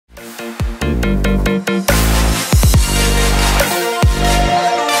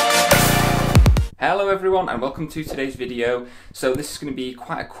Hello everyone and welcome to today's video. So this is going to be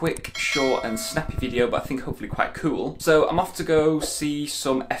quite a quick, short and snappy video, but I think hopefully quite cool. So I'm off to go see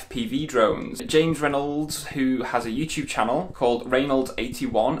some FPV drones. James Reynolds, who has a YouTube channel called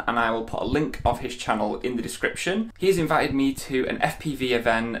Reynolds81, and I will put a link of his channel in the description. He's invited me to an FPV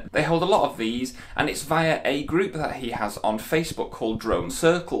event. They hold a lot of these and it's via a group that he has on Facebook called Drone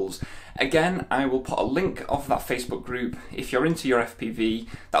Circles. Again, I will put a link of that Facebook group. If you're into your FPV,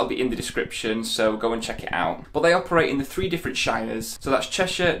 that'll be in the description, so go and check it out. But they operate in the 3 different shires, so that's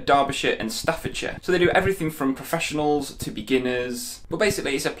Cheshire, Derbyshire and Staffordshire. So they do everything from professionals to beginners, but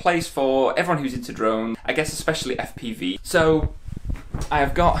basically it's a place for everyone who's into drones, I guess especially FPV. So I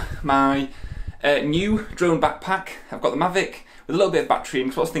have got my new drone backpack. I've got the Mavic with a little bit of battery, and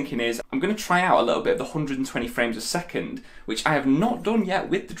what I was thinking is I'm going to try out a little bit of the 120 frames a second, which I have not done yet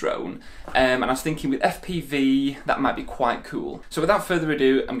with the drone, and I was thinking with FPV that might be quite cool. So without further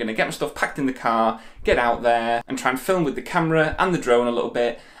ado, I'm going to get my stuff packed in the car, get out there and try and film with the camera and the drone a little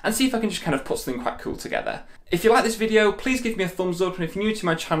bit and see if I can just kind of put something quite cool together. If you like this video, please give me a thumbs up, and if you're new to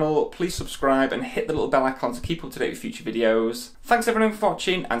my channel, please subscribe and hit the little bell icon to keep up to date with future videos. Thanks everyone for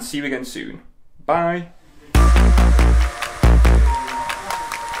watching and see you again soon. Bye!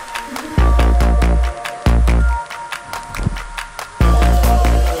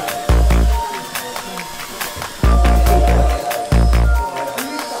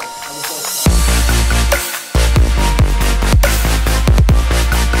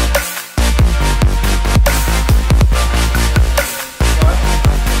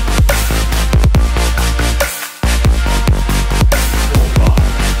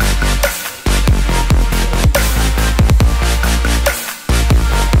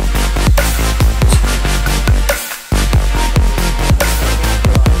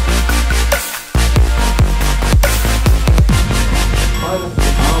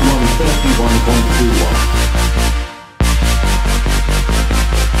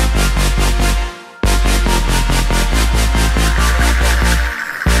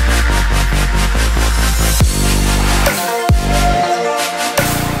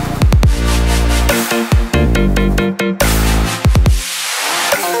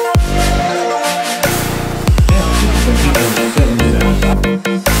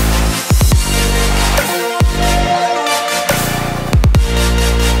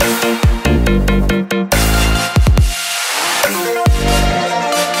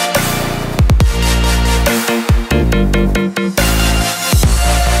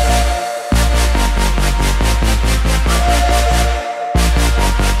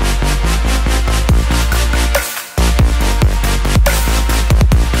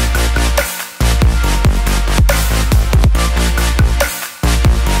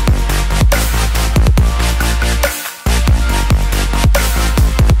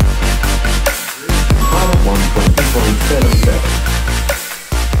 One 1.7.